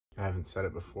I haven't said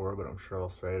it before, but I'm sure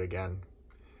I'll say it again.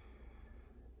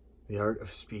 The art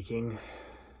of speaking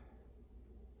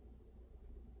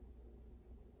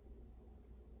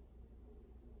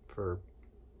for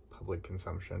public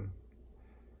consumption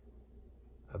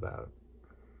about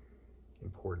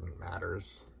important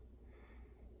matters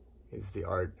is the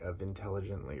art of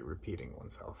intelligently repeating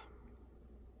oneself.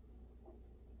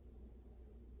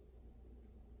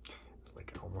 It's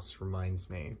like, it almost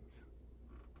reminds me,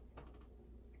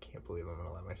 I can't believe I'm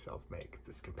gonna let myself make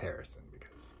this comparison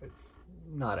because it's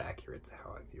not accurate to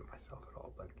how I view myself at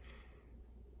all, but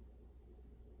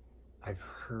I've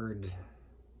heard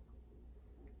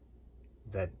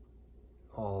that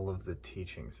all of the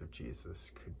teachings of Jesus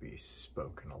could be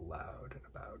spoken aloud in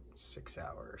about 6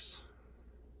 hours.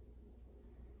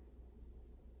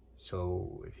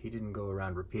 So if he didn't go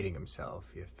around repeating himself,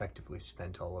 he effectively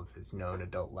spent all of his known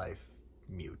adult life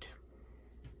mute.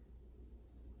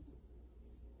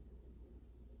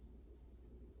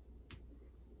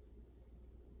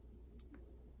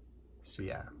 So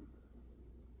yeah,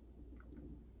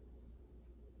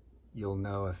 you'll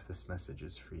know if this message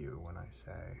is for you when I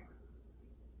say,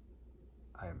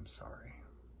 I'm sorry,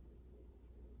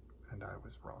 and I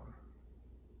was wrong.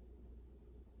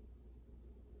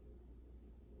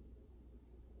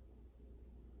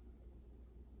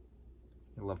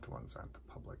 Your loved ones aren't the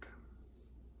public,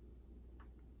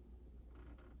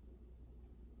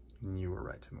 and you were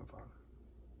right to move on.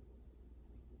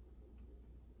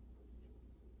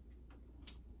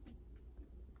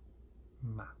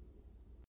 Ma.